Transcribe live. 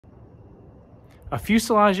A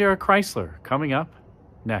Fuselage era Chrysler coming up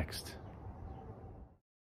next.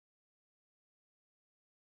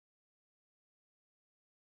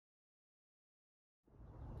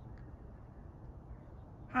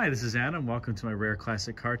 Hi, this is Adam. Welcome to my Rare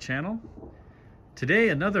Classic Car channel. Today,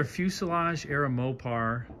 another Fuselage era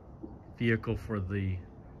Mopar vehicle for the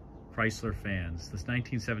Chrysler fans. This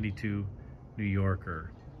 1972 New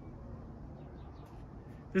Yorker.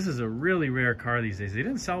 This is a really rare car these days. They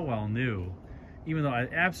didn't sell well new, even though I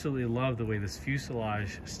absolutely love the way this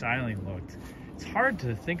fuselage styling looked. It's hard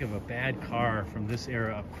to think of a bad car from this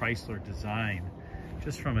era of Chrysler design,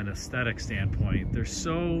 just from an aesthetic standpoint. They're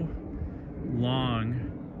so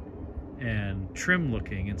long and trim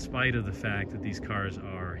looking in spite of the fact that these cars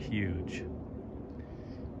are huge.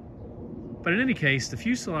 But in any case, the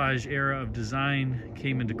fuselage era of design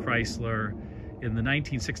came into Chrysler in the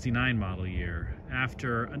 1969 model year,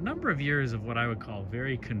 after a number of years of what I would call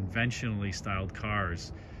very conventionally styled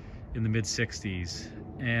cars in the mid-60s.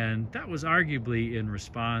 And that was arguably in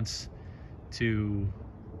response to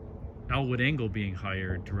Elwood Engel being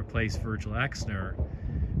hired to replace Virgil Exner.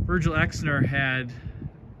 Virgil Exner had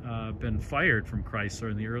been fired from Chrysler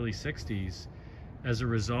in the early 60s as a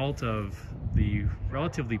result of the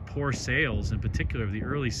relatively poor sales, in particular of the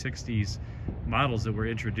early 60s models that were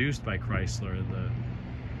introduced by Chrysler.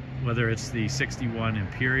 Whether it's the 61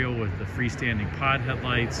 Imperial with the freestanding pod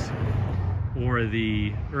headlights, or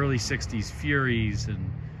the early 60s Furies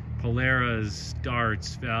and Poleras,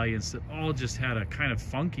 Darts, Valiants, that all just had a kind of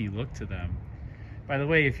funky look to them. By the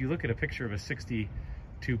way, if you look at a picture of a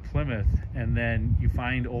 62 Plymouth and then you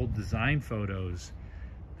find old design photos,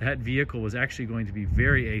 that vehicle was actually going to be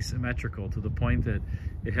very asymmetrical, to the point that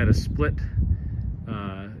it had a split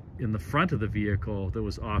in the front of the vehicle that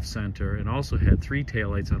was off center, and also had 3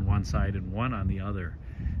 taillights on one side and 1 on the other.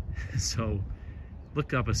 So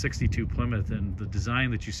look up a 62 Plymouth, and the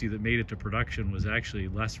design that you see that made it to production was actually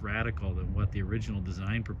less radical than what the original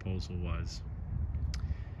design proposal was.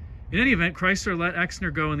 In any event, Chrysler let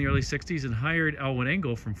Exner go in the early 60s and hired Elwood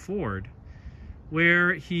Engel from Ford,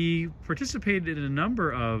 where he participated in a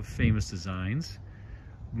number of famous designs,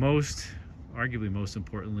 arguably most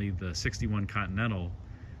importantly, the 61 Continental,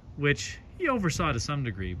 which he oversaw to some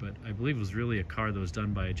degree, but I believe was really a car that was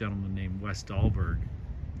done by a gentleman named Wes Dahlberg.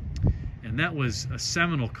 And that was a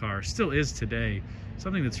seminal car, still is today,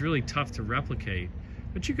 something that's really tough to replicate.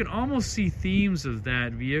 But you can almost see themes of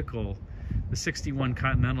that vehicle, the 61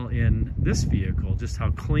 Continental, in this vehicle, just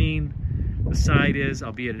how clean the side is,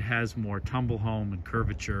 albeit it has more tumble home and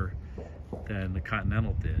curvature than the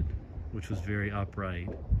Continental did, which was very upright.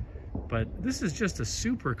 But this is just a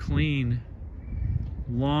super clean,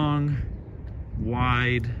 long,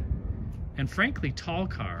 wide, and frankly tall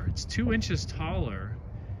car. It's 2 inches taller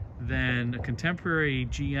than a contemporary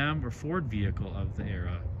GM or Ford vehicle of the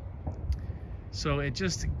era. So it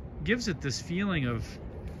just gives it this feeling of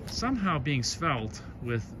somehow being svelte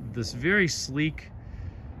with this very sleek,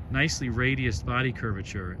 nicely radiused body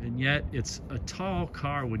curvature, and yet it's a tall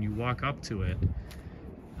car when you walk up to it.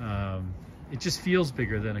 It just feels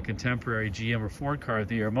bigger than a contemporary GM or Ford car of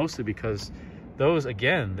the era, mostly because those,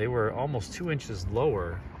 again, they were almost 2 inches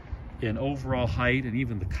lower in overall height and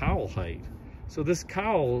even the cowl height. So this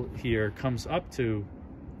cowl here comes up to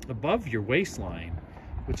above your waistline,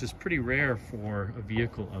 which is pretty rare for a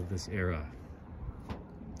vehicle of this era.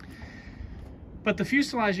 But the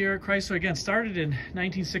fuselage era Chrysler, again, started in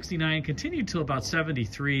 1969, continued till about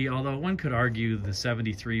 73, although one could argue the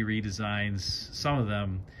 73 redesigns, some of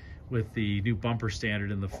them with the new bumper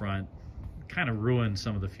standard in the front, kind of ruined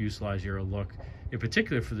some of the fuselage era look, in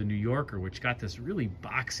particular for the New Yorker, which got this really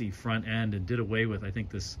boxy front end and did away with, I think,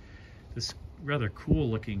 this rather cool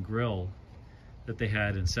looking grille that they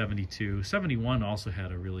had in 72. 71 also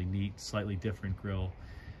had a really neat, slightly different grille,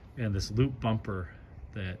 and this loop bumper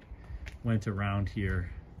that went around here.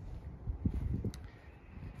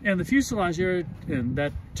 And the fuselage era, and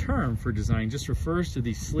that term for design, just refers to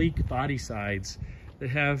these sleek body sides that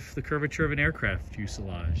have the curvature of an aircraft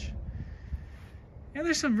fuselage. And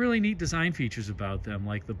there's some really neat design features about them,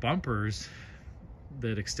 like the bumpers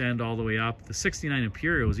that extend all the way up. The 69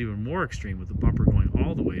 Imperial was even more extreme, with the bumper going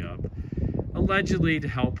all the way up, allegedly to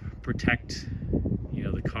help protect,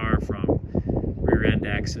 the car from rear end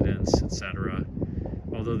accidents, etc.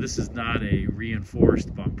 Although this is not a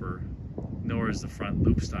reinforced bumper, nor is the front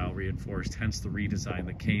loop style reinforced, hence the redesign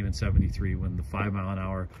that came in 73 when the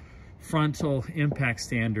 5-mile-an-hour frontal impact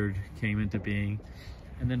standard came into being.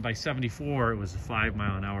 And then by 74, it was a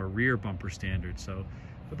 5-mile-an-hour rear bumper standard. So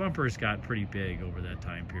the bumpers got pretty big over that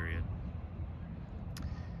time period.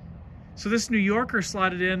 So this New Yorker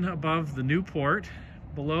slotted in above the Newport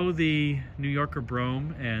below the New Yorker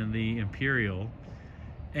Brougham and the Imperial.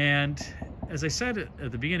 And as I said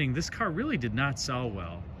at the beginning, this car really did not sell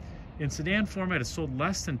well. In sedan format, it sold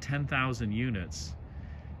less than 10,000 units.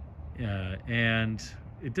 And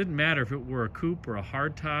it didn't matter if it were a coupe or a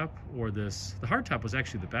hardtop or this. The hardtop was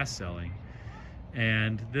actually the best selling.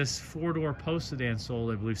 And this four-door post sedan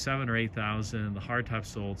sold, I believe, 7,000 or 8,000. The hardtop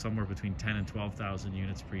sold somewhere between 10 and 12,000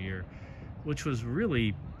 units per year, which was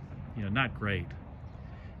really, not great.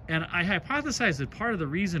 And I hypothesize that part of the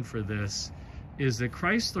reason for this is that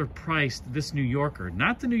Chrysler priced this New Yorker,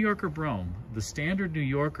 not the New Yorker Brougham, the standard New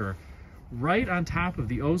Yorker, right on top of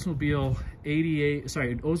the Oldsmobile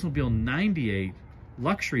 98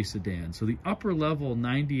 luxury sedan, so the upper level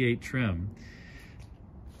 98 trim,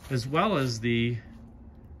 as well as the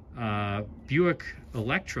Buick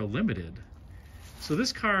Electra Limited. So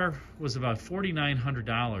this car was about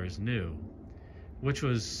 $4,900 new, which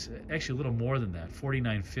was actually a little more than that,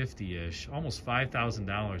 $4,950-ish, almost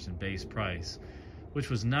 $5,000 in base price, which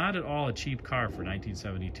was not at all a cheap car for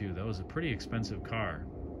 1972. That was a pretty expensive car.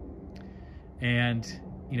 And,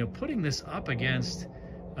 putting this up against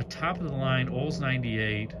a top-of-the-line Olds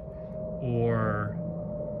 98 or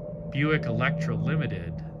Buick Electra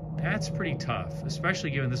Limited, that's pretty tough,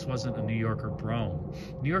 especially given this wasn't a New Yorker Brougham.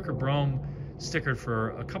 New Yorker Brougham stickered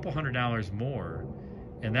for a couple $100 more,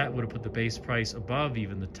 and that would have put the base price above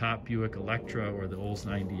even the top Buick Electra or the Olds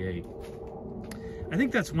 98. I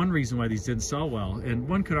think that's one reason why these didn't sell well, and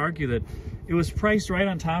one could argue that it was priced right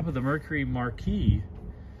on top of the Mercury Marquis,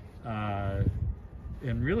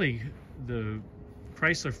 and really the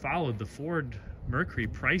Chrysler followed the Ford Mercury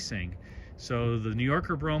pricing. So the New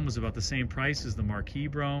Yorker Brougham was about the same price as the Marquis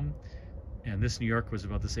Brougham, and this New York was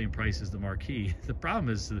about the same price as the Marquis. The problem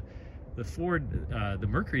is the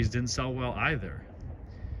Mercuries didn't sell well either.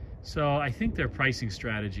 So I think their pricing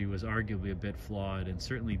strategy was arguably a bit flawed and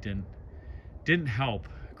certainly didn't help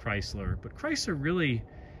Chrysler. But Chrysler really,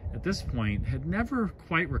 at this point, had never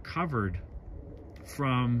quite recovered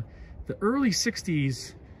from the early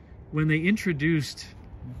 60s when they introduced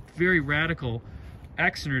very radical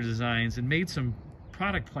Exner designs and made some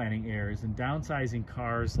product planning errors in downsizing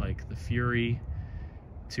cars like the Fury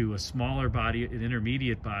to a smaller body, an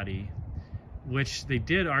intermediate body, which they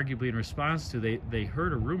did arguably in response to. They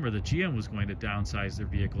heard a rumor that GM was going to downsize their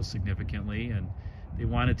vehicles significantly, and they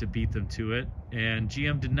wanted to beat them to it, and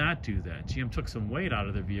GM did not do that. GM took some weight out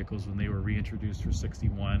of their vehicles when they were reintroduced for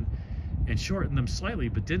 61 and shortened them slightly,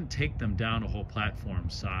 but didn't take them down a whole platform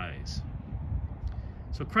size.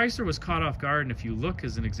 So Chrysler was caught off guard, and if you look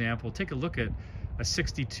as an example, take a look at a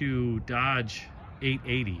 62 Dodge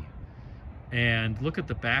 880 and look at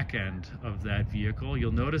the back end of that vehicle.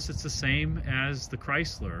 You'll notice it's the same as the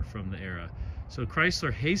Chrysler from the era. So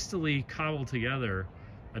Chrysler hastily cobbled together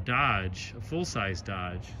a Dodge, a full-size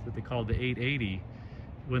Dodge that they called the 880,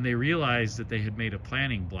 when they realized that they had made a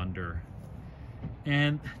planning blunder.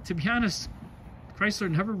 And to be honest,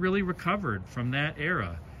 Chrysler never really recovered from that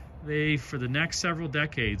era. They, for the next several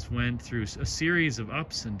decades, went through a series of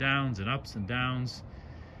ups and downs and ups and downs.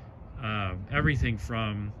 Everything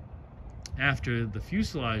from after the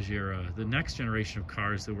Fuselage era, the next generation of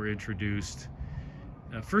cars that were introduced.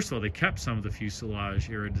 First of all, they kept some of the Fuselage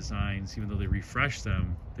era designs, even though they refreshed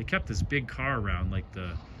them. They kept this big car around, like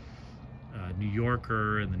the New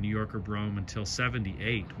Yorker and the New Yorker Brougham, until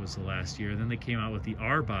 78 was the last year. And then they came out with the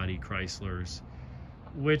R-body Chryslers,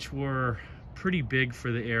 which were pretty big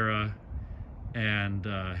for the era and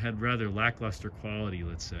had rather lackluster quality,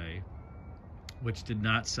 let's say, which did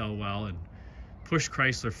not sell well and pushed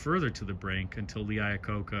Chrysler further to the brink until Lee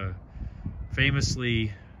Iacocca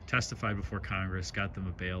famously testified before Congress, got them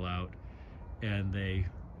a bailout, and they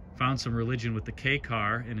found some religion with the K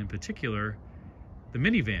car, and in particular the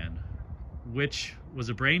minivan, which was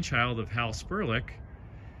a brainchild of Hal Sperlich,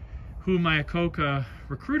 whom Iacocca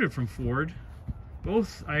recruited from Ford.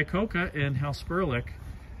 Both Iacocca and Hal Sperlich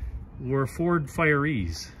were Ford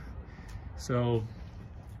firees. So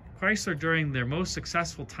Chrysler, during their most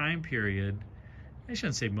successful time period, I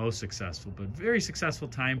shouldn't say most successful, but very successful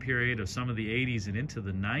time period of some of the 80s and into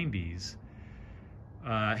the 90s,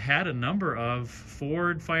 had a number of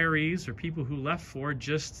Ford firees, or people who left Ford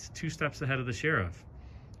just 2 steps ahead of the sheriff,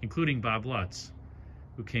 including Bob Lutz,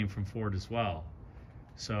 who came from Ford as well.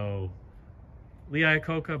 So Lee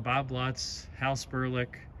Iacocca, Bob Lutz, Hal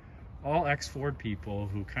Sperlich, all ex-Ford people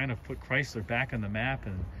who kind of put Chrysler back on the map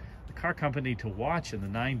and the car company to watch in the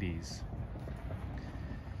 90s.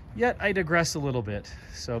 Yet I digress a little bit.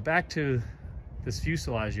 So back to this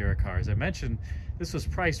Fuselage era car. As I mentioned, this was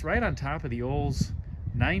priced right on top of the Olds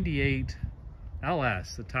 98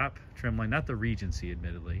 LS, the top trim line, not the Regency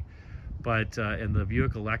admittedly, but and the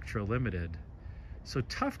Buick Electra Limited. So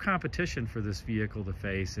tough competition for this vehicle to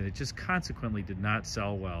face, and it just consequently did not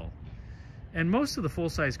sell well. And most of the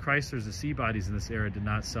full-size Chryslers, the C-bodies in this era, did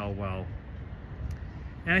not sell well.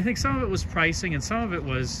 And I think some of it was pricing, and some of it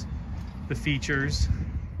was the features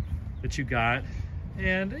that you got,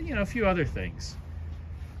 and a few other things.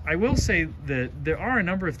 I will say that there are a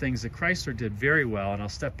number of things that Chrysler did very well, and I'll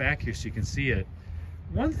step back here so you can see it.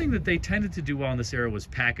 One thing that they tended to do well in this era was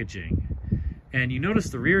packaging. And you notice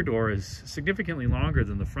the rear door is significantly longer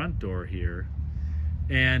than the front door here.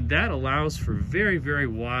 And that allows for very, very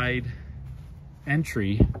wide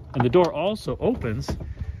entry. And the door also opens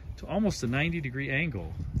to almost a 90-degree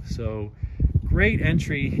angle. So great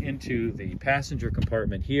entry into the passenger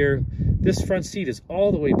compartment here. This front seat is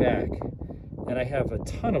all the way back, and I have a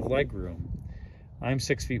ton of leg room. I'm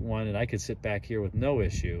 6'1", and I could sit back here with no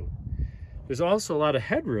issue. There's also a lot of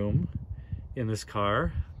headroom in this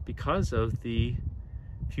car because of the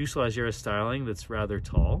fuselage era styling that's rather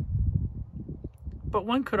tall. But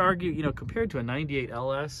one could argue, compared to a 98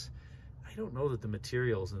 LS, I don't know that the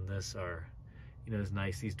materials in this are, as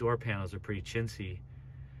nice. These door panels are pretty chintzy.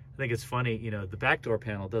 I think it's funny, the back door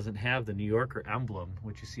panel doesn't have the New Yorker emblem,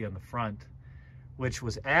 which you see on the front, which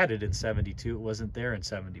was added in 72. It wasn't there in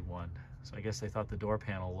 71. So I guess they thought the door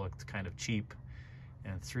panel looked kind of cheap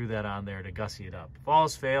and threw that on there to gussy it up. If all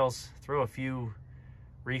else fails, throw a few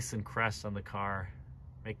wreaths and crests on the car,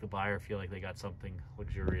 make the buyer feel like they got something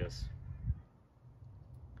luxurious.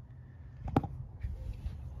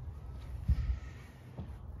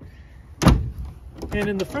 And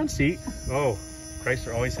in the front seat,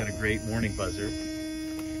 Chrysler always had a great warning buzzer.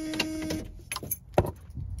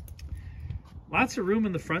 Lots of room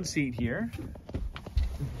in the front seat here.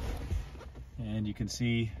 And you can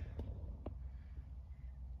see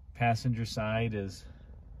passenger side is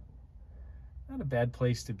not a bad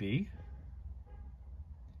place to be.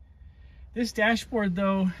 This dashboard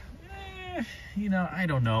though, I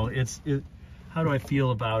don't know. How do I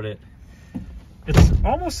feel about it? It's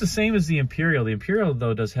almost the same as the Imperial. The Imperial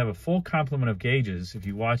though does have a full complement of gauges. If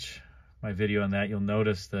you watch my video on that, you'll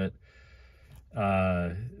notice that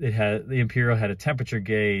the Imperial had a temperature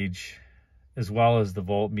gauge as well as the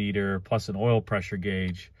voltmeter plus an oil pressure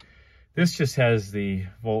gauge. This just has the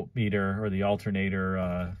voltmeter or the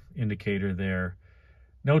alternator indicator there.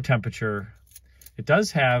 No temperature. It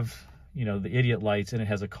does have, the idiot lights, and it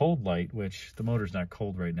has a cold light, which the motor's not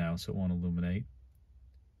cold right now, so it won't illuminate.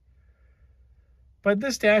 But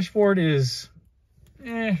this dashboard is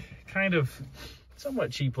kind of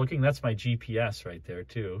somewhat cheap looking. That's my GPS right there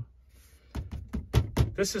too.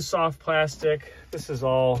 This is soft plastic. This is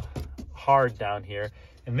all hard down here.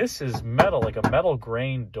 And this is metal, like a metal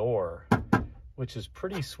grain door, which is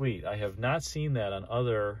pretty sweet. I have not seen that on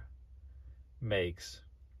other makes.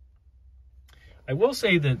 I will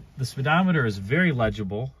say that the speedometer is very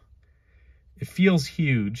legible. It feels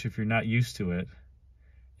huge if you're not used to it.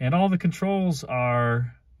 And all the controls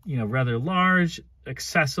are, rather large,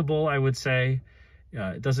 accessible, I would say.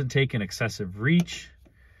 It doesn't take an excessive reach.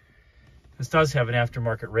 This does have an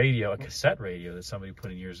aftermarket radio, a cassette radio that somebody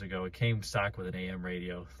put in years ago. It came stock with an AM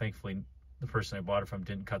radio. Thankfully, the person I bought it from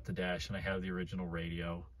didn't cut the dash, and I have the original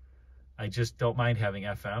radio. I just don't mind having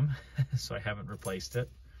FM, so I haven't replaced it.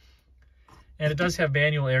 And it does have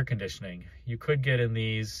manual air conditioning. You could get in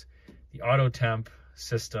these the auto temp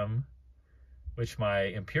system, which my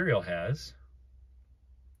Imperial has.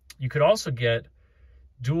 You could also get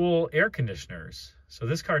dual air conditioners. So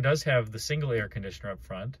this car does have the single air conditioner up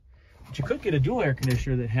front, but you could get a dual air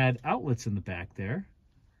conditioner that had outlets in the back there.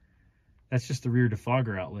 That's just the rear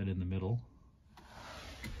defogger outlet in the middle.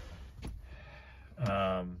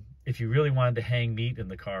 If you really wanted to hang meat in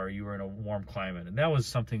the car, you were in a warm climate. And that was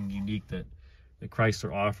something unique that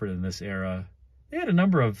Chrysler offered in this era. They had a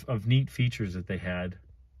number of neat features that they had.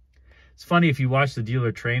 It's funny, if you watch the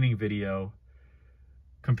dealer training video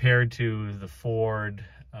compared to the Ford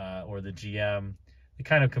or the GM, they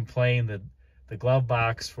kind of complain that the glove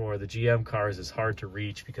box for the GM cars is hard to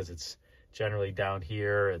reach because it's generally down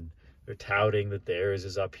here, and they're touting that theirs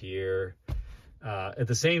is up here. At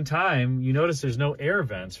the same time, you notice there's no air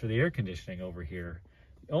vents for the air conditioning over here.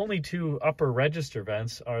 The only two upper register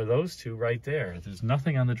vents are those two right there. There's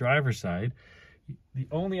nothing on the driver's side. The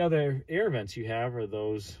only other air vents you have are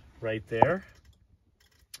those right there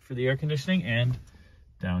for the air conditioning and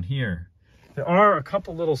down here. There are a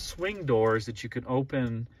couple little swing doors that you can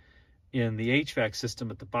open in the HVAC system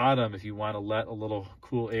at the bottom if you want to let a little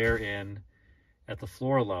cool air in at the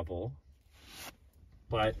floor level.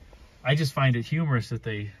 But I just find it humorous that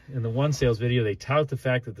in the one sales video, they tout the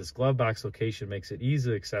fact that this glove box location makes it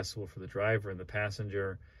easily accessible for the driver and the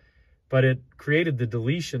passenger, but it created the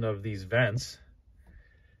deletion of these vents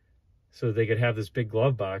so they could have this big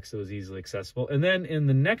glove box that was easily accessible. And then in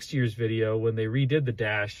the next year's video, when they redid the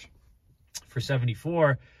dash for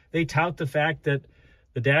 74, they tout the fact that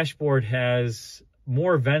the dashboard has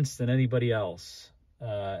more vents than anybody else.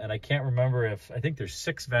 And I can't remember I think there's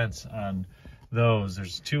 6 vents on those.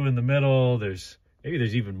 There's 2 in the middle. Maybe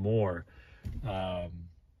there's even more. And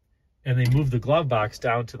they moved the glove box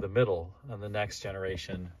down to the middle on the next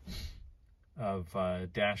generation of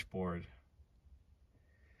dashboard.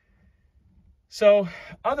 So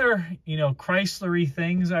other, Chrysler-y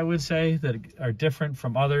things, I would say, that are different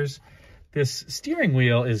from others. This steering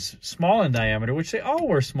wheel is small in diameter, which they all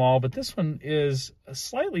were small, but this one is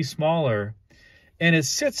slightly smaller, and it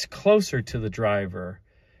sits closer to the driver.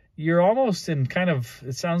 You're almost in kind of,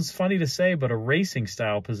 it sounds funny to say, but a racing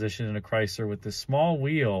style position in a Chrysler with this small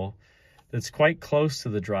wheel that's quite close to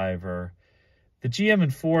the driver. The GM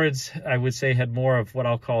and Fords, I would say, had more of what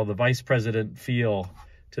I'll call the vice president feel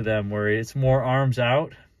to them, where it's more arms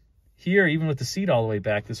out. Here, even with the seat all the way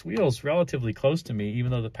back, this wheel is relatively close to me, even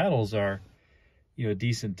though the pedals are, a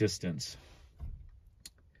decent distance.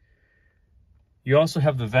 You also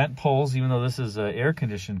have the vent pulls, even though this is an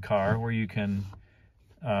air-conditioned car, where you can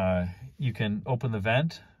open the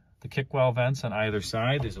vent, the kick-well vents on either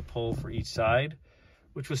side. There's a pull for each side,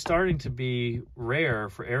 which was starting to be rare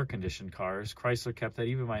for air-conditioned cars. Chrysler kept that.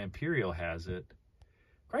 Even my Imperial has it.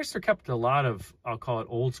 Chrysler kept a lot of, I'll call it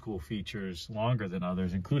old school features longer than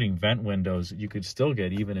others, including vent windows that you could still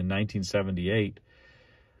get even in 1978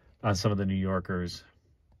 on some of the New Yorkers,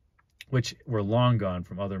 which were long gone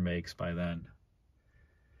from other makes by then.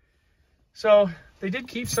 So they did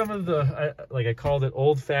keep some of the, like I called it,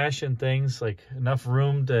 old-fashioned things, like enough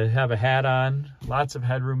room to have a hat on, lots of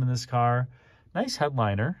headroom in this car. Nice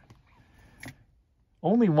headliner.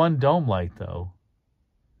 Only one dome light, though.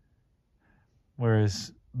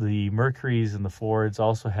 Whereas the Mercurys and the Fords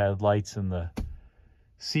also had lights in the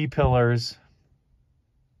C-pillars.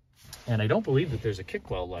 And I don't believe that there's a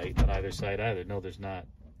kickwell light on either side either. No, there's not.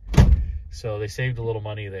 So they saved a little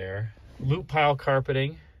money there. Loop pile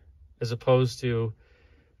carpeting, as opposed to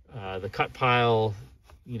the cut pile,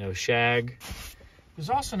 shag. There's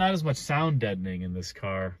also not as much sound deadening in this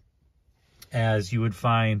car as you would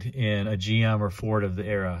find in a GM or Ford of the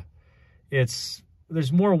era. There's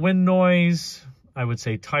more wind noise, I would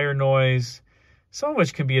say tire noise, some of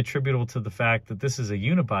which can be attributable to the fact that this is a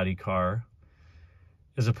unibody car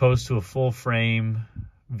as opposed to a full frame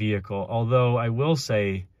vehicle. Although I will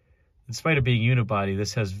say, in spite of being unibody,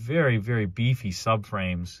 this has very, very beefy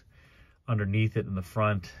subframes underneath it in the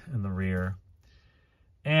front and the rear.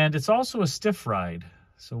 And it's also a stiff ride.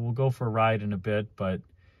 So we'll go for a ride in a bit, but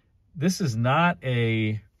this is not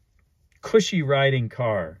a cushy riding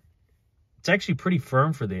car. It's actually pretty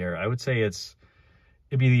firm for the era. I would say it'd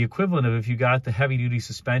be the equivalent of if you got the heavy-duty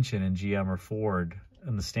suspension in GM or Ford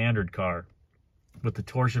in the standard car with the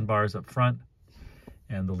torsion bars up front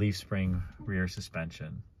and the leaf spring rear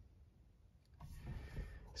suspension.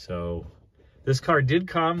 So this car did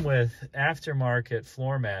come with aftermarket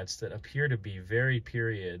floor mats that appear to be very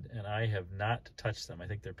period, and I have not touched them. I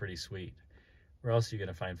think they're pretty sweet. Where else are you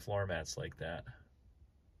going to find floor mats like that?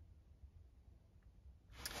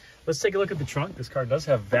 Let's take a look at the trunk. This car does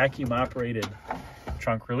have vacuum operated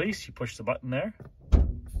trunk release. You push the button there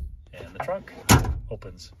and the trunk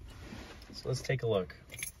opens. So let's take a look.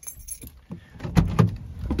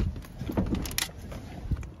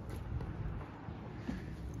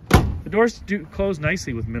 The doors do close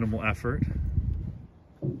nicely with minimal effort.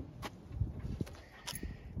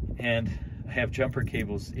 And I have jumper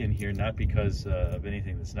cables in here, not because of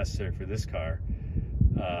anything that's necessary for this car.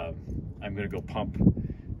 I'm going to go pump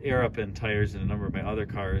air up in tires in a number of my other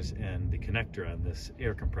cars, and the connector on this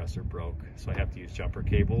air compressor broke, so I have to use jumper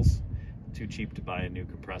cables. Too cheap to buy a new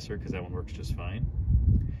compressor because that one works just fine.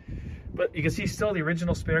 But you can see still the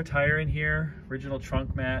original spare tire in here, original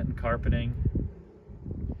trunk mat and carpeting.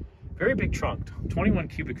 Very big trunk, 21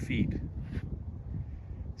 cubic feet,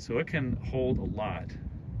 so it can hold a lot.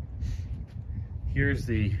 Here's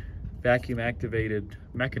the vacuum activated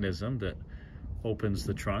mechanism that opens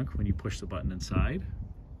the trunk when you push the button inside.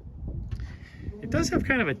 It does have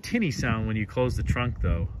kind of a tinny sound when you close the trunk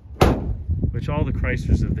though, which all the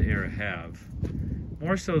Chryslers of the era have,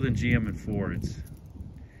 more so than GM and Fords.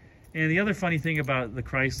 And the other funny thing about the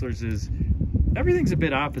Chryslers is everything's a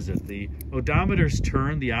bit opposite. The odometers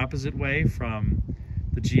turn the opposite way from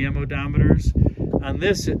the GM odometers. On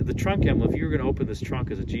this, the trunk emblem, if you were going to open this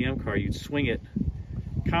trunk as a GM car, you'd swing it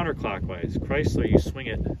counterclockwise. Chrysler, you swing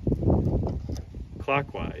it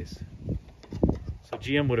clockwise. So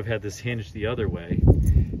GM would have had this hinged the other way.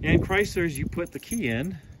 And Chryslers, you put the key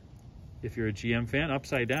in, if you're a GM fan,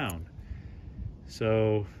 upside down.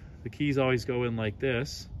 So the keys always go in like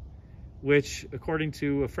this, which, according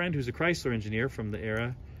to a friend who's a Chrysler engineer from the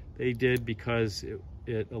era, they did because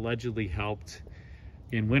it allegedly helped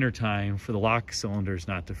in wintertime for the lock cylinders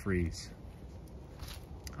not to freeze.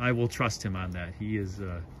 I will trust him on that. He is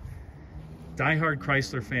a diehard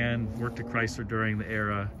Chrysler fan, worked at Chrysler during the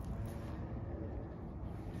era.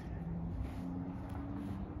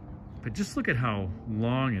 But just look at how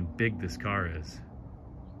long and big this car is.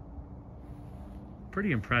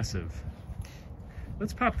 Pretty impressive.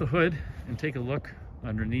 Let's pop the hood and take a look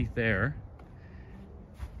underneath there.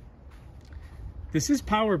 This is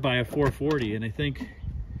powered by a 440, and I think,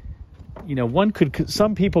 you know,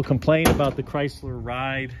 some people complain about the Chrysler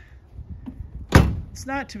Ride. It's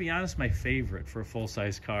not, to be honest, my favorite for a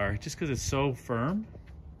full-size car, just because it's so firm.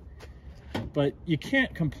 But you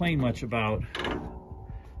can't complain much about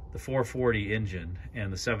the 440 engine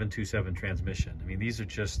and the 727 transmission. I mean, these are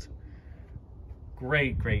just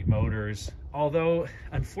great, great motors. Although,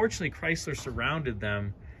 unfortunately, Chrysler surrounded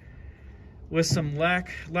them with some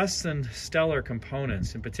less than stellar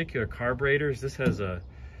components, in particular carburetors. This has a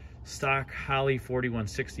stock Holley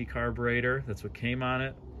 4160 carburetor. That's what came on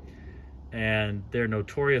it. And they're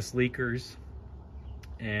notorious leakers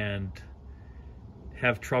and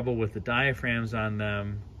have trouble with the diaphragms on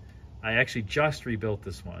them. I actually just rebuilt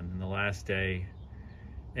this one in the last day,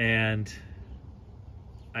 and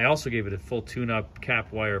I also gave it a full tune-up,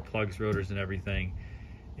 cap wire, plugs, rotors, and everything.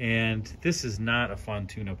 And this is not a fun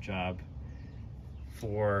tune-up job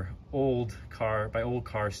by old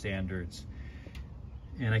car standards.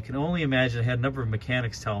 And I can only imagine, I had a number of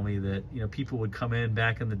mechanics tell me that, you know, people would come in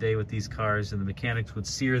back in the day with these cars and the mechanics would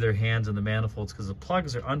sear their hands on the manifolds because the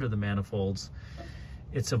plugs are under the manifolds.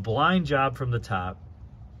 It's a blind job from the top.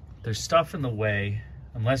 There's stuff in the way,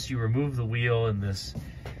 unless you remove the wheel and this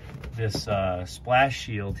splash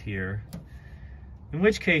shield here, in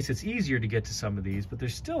which case it's easier to get to some of these, but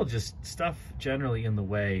there's still just stuff generally in the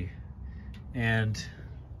way. And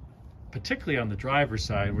particularly on the driver's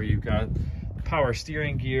side, where you've got the power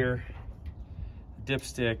steering gear,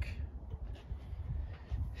 dipstick,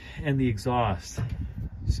 and the exhaust.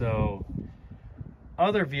 So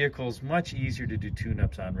other vehicles, much easier to do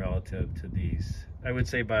tune-ups on relative to these. I would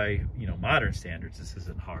say by, you know, modern standards, this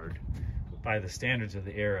isn't hard. But by the standards of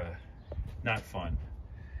the era, not fun.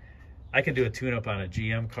 I can do a tune-up on a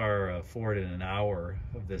GM car or a Ford in an hour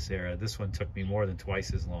of this era. This one took me more than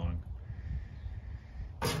twice as long.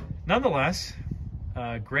 Nonetheless,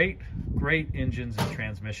 great engines and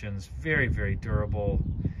transmissions, very, very durable.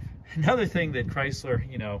 Another thing that Chrysler,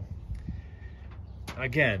 you know,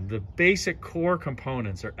 again, the basic core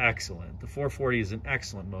components are excellent. The 440 is an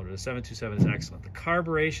excellent motor. The 727 is excellent. The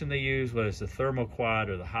carburation they use, whether it's the Thermoquad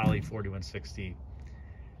or the Holley 4160,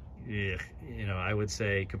 you know, I would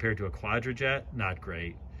say compared to a Quadrajet, not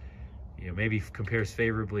great. You know, maybe compares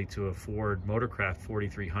favorably to a Ford Motorcraft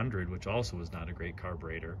 4300, which also was not a great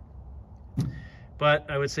carburetor. But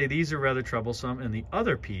I would say these are rather troublesome. And the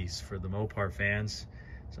other piece for the Mopar fans,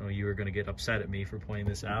 some of you are going to get upset at me for pointing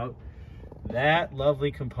this out, that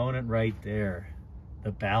lovely component right there,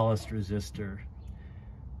 the ballast resistor.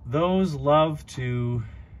 Those love to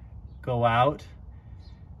go out,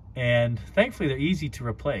 and thankfully they're easy to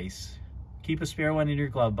replace. Keep a spare one in your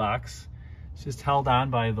glove box. It's just held on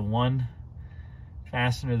by the one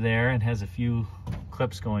fastener there and has a few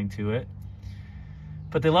clips going to it.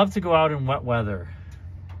 But they love to go out in wet weather.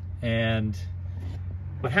 And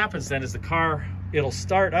what happens then is the car, it'll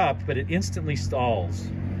start up, but it instantly stalls.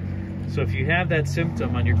 So if you have that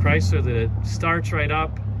symptom on your Chrysler that it starts right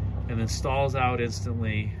up and then stalls out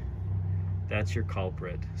instantly, that's your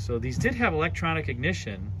culprit. So these did have electronic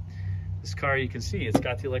ignition. This car, you can see, it's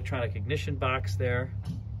got the electronic ignition box there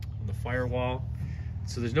on the firewall.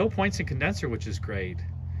 So there's no points in condenser, which is great.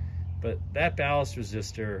 But that ballast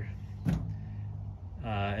resistor,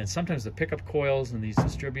 and sometimes the pickup coils and these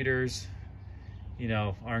distributors, you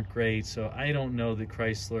know, aren't great. So I don't know that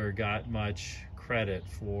Chrysler got much credit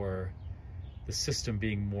for the system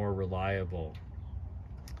being more reliable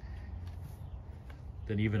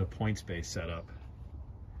than even a points-based setup.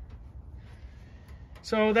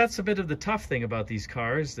 So that's a bit of the tough thing about these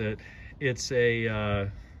cars, that it's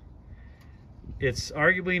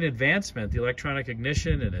arguably an advancement, the electronic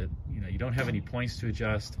ignition, and you don't have any points to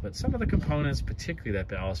adjust, but some of the components, particularly that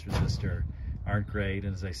ballast resistor, aren't great.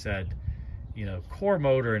 And as I said, you know, core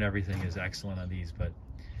motor and everything is excellent on these, but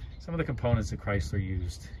some of the components that Chrysler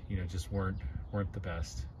used, you know, just weren't the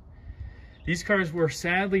best. These cars were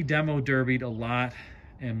sadly demo derbied a lot,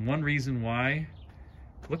 and one reason why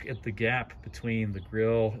look at the gap between the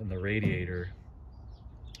grille and the radiator.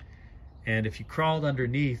 And if you crawled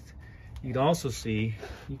underneath, you'd also see,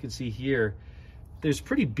 you can see here, there's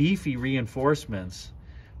pretty beefy reinforcements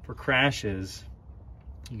for crashes.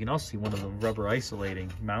 You can also see one of the rubber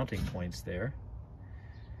isolating mounting points there.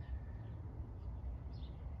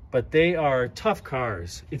 But they are tough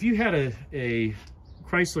cars. If you had a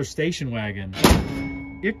Chrysler station wagon,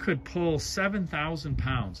 it could pull 7,000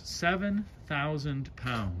 pounds. 7,000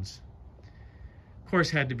 pounds. Of course,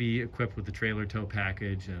 had to be equipped with the trailer tow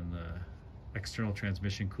package and the external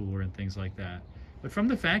transmission cooler and things like that. But from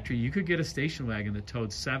the factory, you could get a station wagon that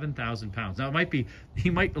towed 7,000 pounds. Now,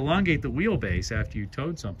 you might elongate the wheelbase after you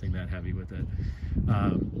towed something that heavy with it.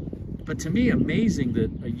 But to me, amazing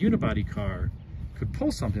that a unibody car could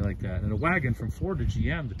pull something like that. And a wagon from Ford or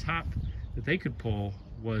GM, the top that they could pull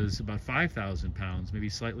was about 5,000 pounds, maybe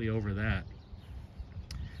slightly over that.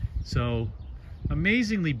 So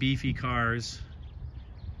amazingly beefy cars,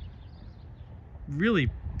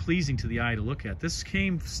 really pleasing to the eye to look at. This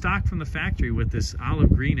came stock from the factory with this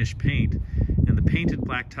olive greenish paint and the painted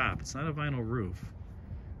black top. It's not a vinyl roof,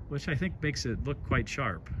 which I think makes it look quite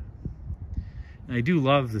sharp. And I do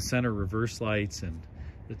love the center reverse lights and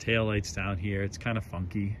the tail lights down here. It's kind of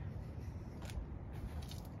funky.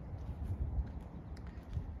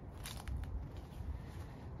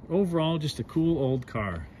 Overall, just a cool old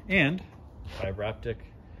car. And fiber optic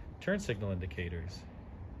turn signal indicators.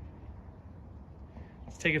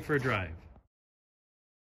 Let's take it for a drive.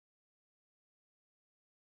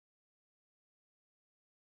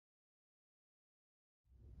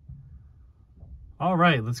 All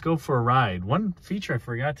right, let's go for a ride. One feature I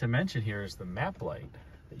forgot to mention here is the map light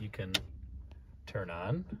that you can turn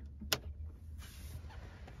on.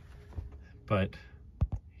 But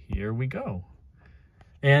here we go.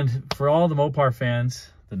 And for all the Mopar fans,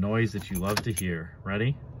 the noise that you love to hear.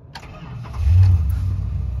 Ready?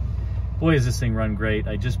 Boy, does this thing run great.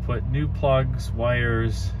 I just put new plugs,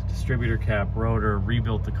 wires, distributor cap, rotor,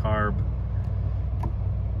 rebuilt the carb.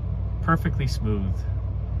 Perfectly smooth.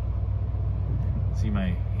 See, my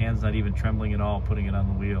hand's not even trembling at all putting it on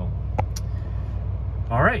the wheel.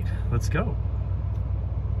 All right, let's go.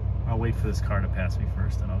 I'll wait for this car to pass me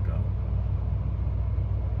first, and I'll go.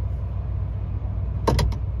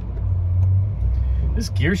 This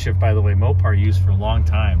gear shift, by the way, Mopar used for a long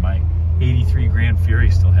time. My 83 Grand Fury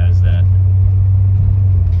still has that.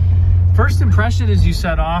 First impression as you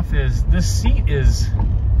set off is this seat is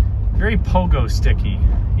very pogo sticky.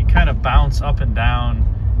 You kind of bounce up and down.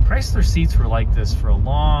 Chrysler seats were like this for a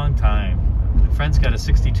long time. My friend's got a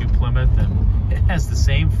 62 Plymouth and it has the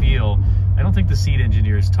same feel. I don't think the seat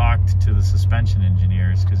engineers talked to the suspension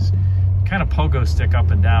engineers because you kind of pogo stick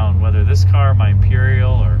up and down, whether this car, my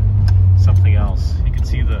Imperial, or something else. You can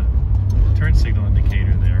see the turn signal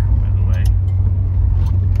indicator there, by the way.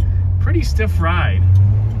 Pretty stiff ride.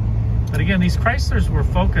 But again, these Chryslers were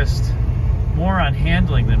focused more on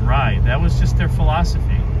handling than ride. That was just their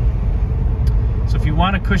philosophy. So if you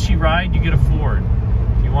want a cushy ride, you get a Ford.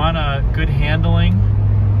 If you want a good handling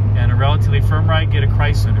and a relatively firm ride, get a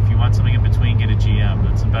Chrysler. If you want something in between, get a GM.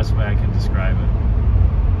 That's the best way I can describe it.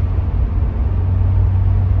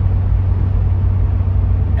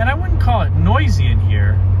 And I wouldn't call it noisy in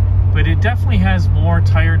here, but it definitely has more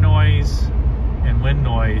tire noise and wind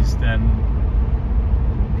noise than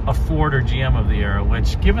a Ford or GM of the era,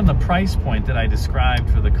 which, given the price point that I described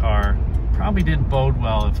for the car, probably didn't bode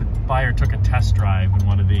well if a buyer took a test drive in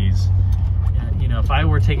one of these. You know, if I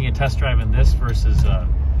were taking a test drive in this versus a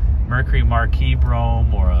Mercury Marquis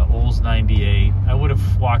Brougham or a Olds 98, I would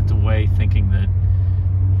have walked away thinking that,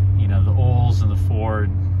 you know, the Olds and the Ford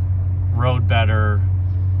rode better,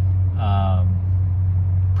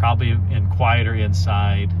 probably in quieter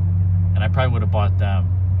inside, and I probably would have bought them.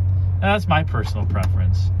 Now, that's my personal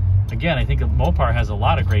preference. Again, I think Mopar has a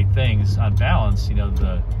lot of great things on balance. You know,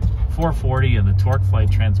 the 440 and the torque flight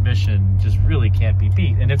transmission just really can't be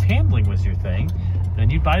beat. And if handling was your thing, then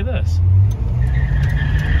you'd buy this.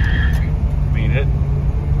 I mean, it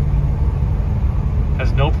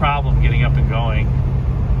has no problem getting up and going.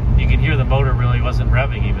 You can hear the motor really wasn't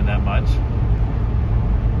revving even that much.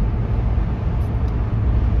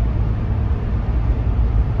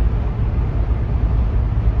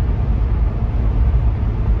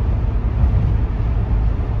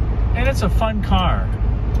 And it's a fun car.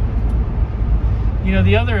 You know,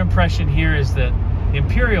 the other impression here is that the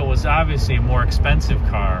Imperial was obviously a more expensive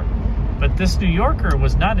car, but this New Yorker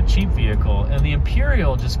was not a cheap vehicle, and the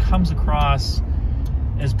Imperial just comes across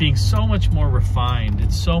as being so much more refined.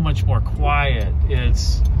 It's so much more quiet.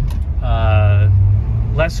 It's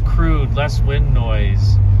less crude, less wind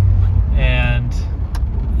noise, and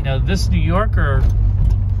You know, this New Yorker,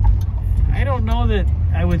 I don't know that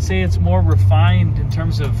I would say it's more refined in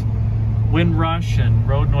terms of wind rush and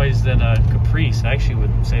road noise than a Caprice. I actually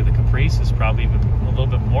would say the Caprice is probably even a little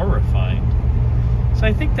bit more refined. So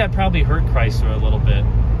I think that probably hurt Chrysler a little bit.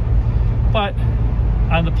 But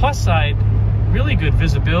on the plus side, really good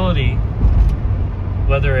visibility,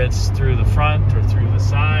 whether it's through the front or through the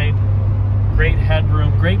side. Great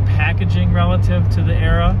headroom, great packaging relative to the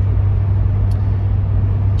era.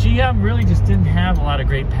 GM really just didn't have a lot of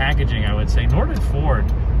great packaging, I would say, nor did Ford,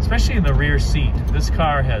 especially in the rear seat. This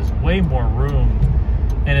car has way more room,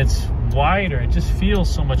 and it's wider. It just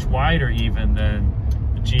feels so much wider even than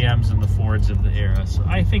the GMs and the Fords of the era. So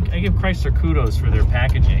I think I give Chrysler kudos for their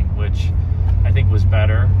packaging, which I think was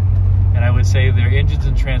better. And I would say their engines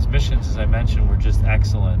and transmissions, as I mentioned, were just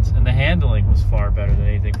excellent. And the handling was far better than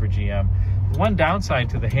anything for GM. One downside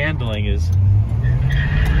to the handling is,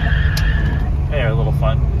 hey, a little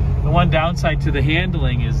fun. The one downside to the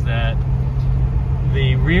handling is that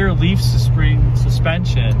the rear leaf spring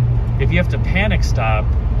suspension, if you have to panic stop,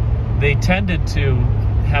 they tended to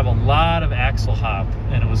have a lot of axle hop,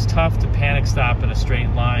 and it was tough to panic stop in a straight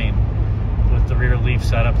line with the rear leaf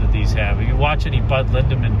setup that these have. If you watch any Bud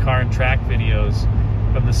Lindemann car and track videos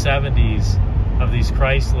from the 70s of these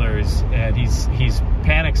Chryslers, and he's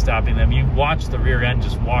panic stopping them, you watch the rear end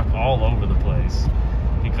just walk all over the place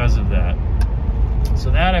because of that.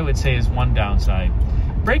 So that, I would say, is one downside.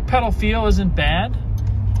 Brake pedal feel isn't bad.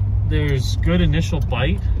 There's good initial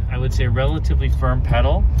bite. I would say relatively firm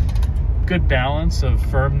pedal. Good balance of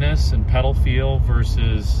firmness and pedal feel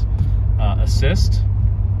versus assist.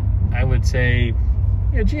 I would say,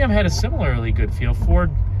 yeah, GM had a similarly good feel. Ford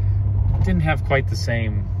didn't have quite the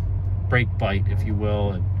same brake bite, if you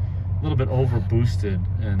will, and a little bit over boosted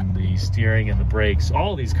in the steering and the brakes.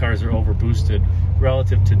 All of these cars are over boosted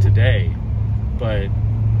relative to today, but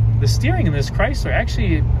the steering in this Chrysler,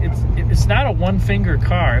 actually, it's not a one finger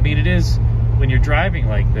car. I mean, it is when you're driving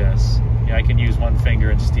like this. Yeah, I can use one finger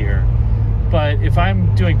and steer. But if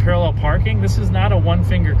I'm doing parallel parking, this is not a one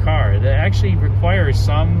finger car. It actually requires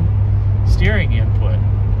some steering input.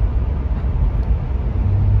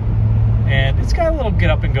 And it's got a little get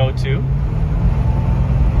up and go too.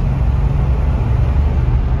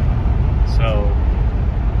 So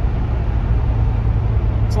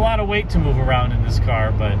it's a lot of weight to move around in this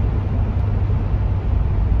car, but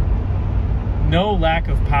no lack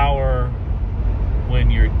of power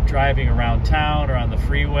when you're driving around town or on the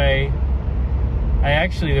freeway.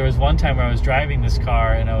 There was one time where I was driving this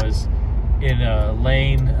car and I was in a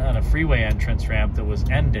lane on a freeway entrance ramp that was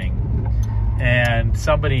ending, and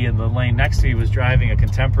somebody in the lane next to me was driving a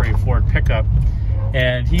contemporary Ford pickup,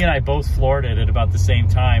 and he and I both floored it at about the same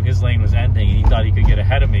time. His lane was ending and he thought he could get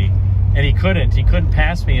ahead of me, and he couldn't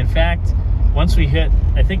pass me. In fact, once we hit,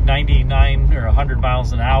 I think 99 or 100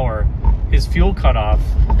 miles an hour, his fuel cut off,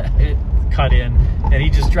 it cut in, and he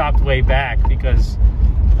just dropped way back because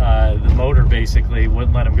the motor basically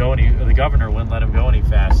wouldn't let him go the governor wouldn't let him go any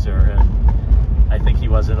faster, and I think he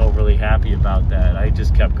wasn't overly happy about that. I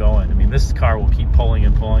just kept going. I mean, this car will keep pulling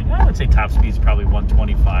and pulling. I would say top speed's probably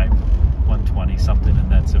 125, 120, something in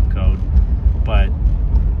that zip code. But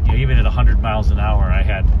you know, even at 100 miles an hour, I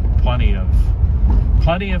had plenty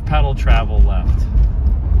of pedal travel left.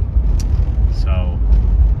 So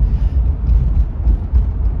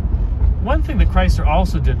one thing that Chrysler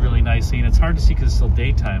also did really nicely, and it's hard to see because it's still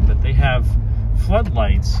daytime, but they have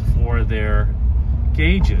floodlights for their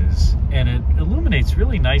gauges, and it illuminates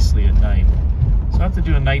really nicely at night. So I have to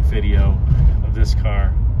do a night video of this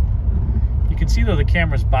car. You can see, though, the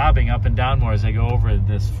camera's bobbing up and down more as I go over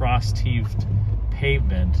this frost-heaved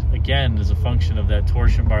pavement, again, as a function of that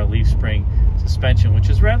torsion bar leaf spring suspension, which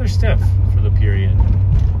is rather stiff for the period.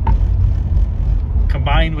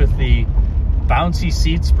 Combined with the bouncy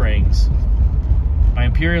seat springs, my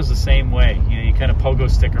Imperial's the same way. You know, you kind of pogo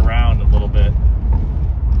stick around a little bit.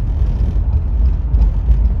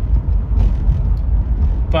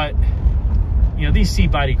 But, you know, these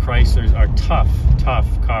C-body Chryslers are tough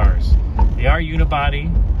cars. They are unibody.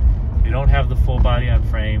 They don't have the full body on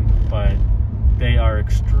frame, but they are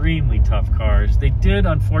extremely tough cars. They did,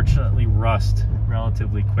 unfortunately, rust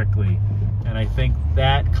relatively quickly. And I think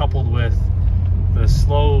that, coupled with the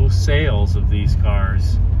slow sales of these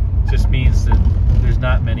cars, just means that there's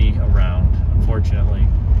not many around, unfortunately.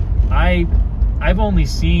 I've only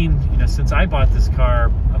seen, you know, since I bought this car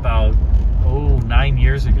about 9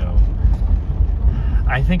 years ago,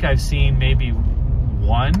 I think I've seen maybe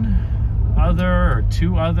one other or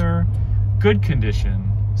two other good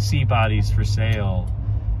condition C-bodies for sale.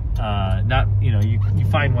 Not, you know, you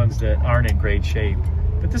find ones that aren't in great shape.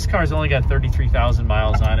 But this car's only got 33,000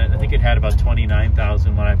 miles on it. I think it had about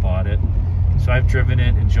 29,000 when I bought it. So I've driven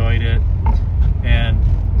it, enjoyed it. And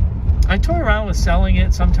I toy around with selling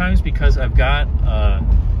it sometimes because I've got a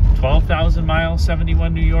 12,000 mile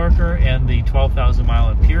 71 New Yorker and the 12,000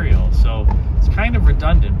 mile Imperial. So it's kind of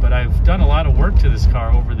redundant, but I've done a lot of work to this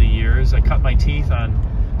car over the years. I cut my teeth on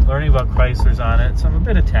learning about Chryslers on it, so I'm a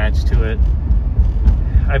bit attached to it.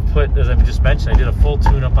 I've put, as I've just mentioned, I did a full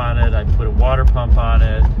tune-up on it. I put a water pump on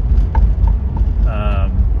it,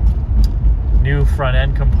 new front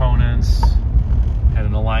end components, had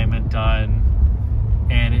an alignment done,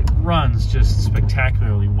 and it runs just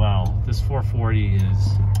spectacularly well. This 440 is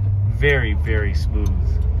very, very smooth,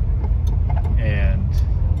 and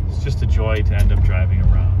it's just a joy to end up driving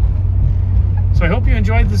around. So I hope you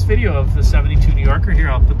enjoyed this video of the 72 New Yorker. Here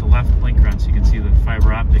I'll put the left blinker on so you can see the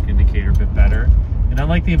fiber optic indicator a bit better. And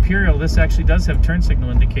unlike the Imperial, this actually does have turn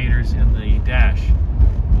signal indicators in the dash.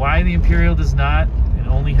 Why the Imperial does not and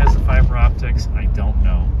only has the fiber optics, I don't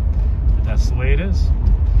know. But that's the way it is.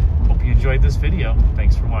 Hope you enjoyed this video.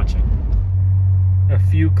 Thanks for watching. A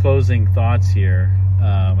few closing thoughts here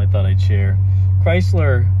I thought I'd share.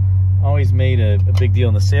 Chrysler always made a big deal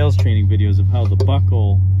in the sales training videos of how the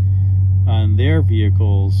buckle on their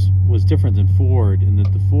vehicles was different than Ford, and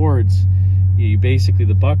that the Fords, basically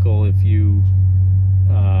the buckle, if you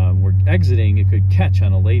were exiting, it could catch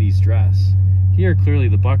on a lady's dress. Here, clearly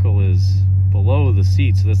the buckle is below the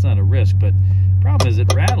seat, so that's not a risk, but the problem is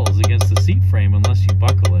it rattles against the seat frame unless you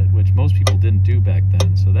buckle it, which most people didn't do back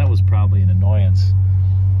then, so that was probably an annoyance.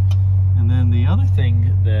 And then the other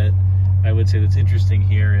thing that I would say that's interesting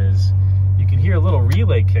here is you can hear a little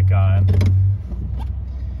relay kick on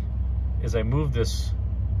as I move this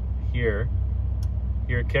here.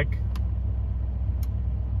 Hear it kick?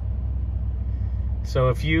 So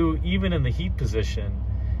if you, even in the heat position,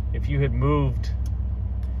 if you had moved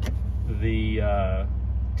the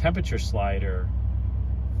temperature slider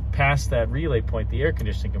past that relay point, the air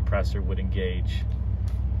conditioning compressor would engage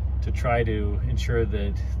to try to ensure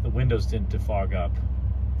that the windows didn't defog up.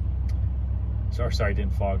 Sorry,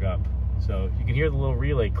 didn't fog up. So you can hear the little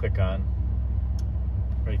relay click on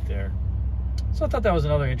right there. So I thought that was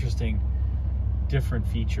another interesting, different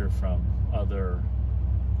feature from other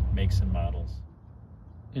makes and models.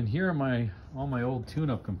 And here are all my old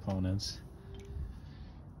tune-up components.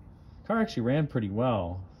 The car actually ran pretty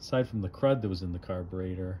well, aside from the crud that was in the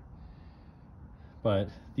carburetor. But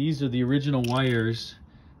these are the original wires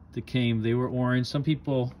that came. They were orange. Some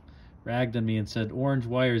people ragged on me and said, orange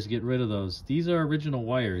wires, get rid of those. These are original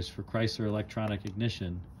wires for Chrysler electronic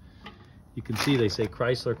ignition. You can see they say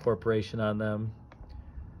Chrysler Corporation on them.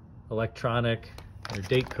 Electronic, they're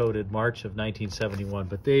date coded March of 1971,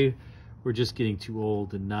 but they were just getting too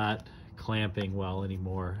old and not clamping well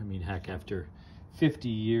anymore. I mean, heck, after 50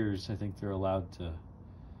 years, I think they're allowed to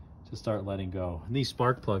start letting go. And these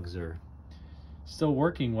spark plugs are still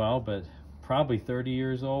working well, but probably 30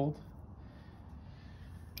 years old.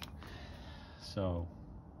 So,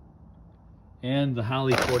 and the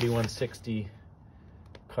Holley 4160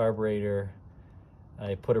 carburetor,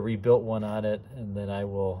 I put a rebuilt one on it, and then I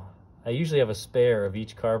usually have a spare of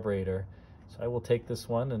each carburetor, so I will take this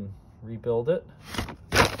one and rebuild it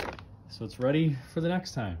so it's ready for the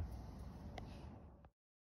next time.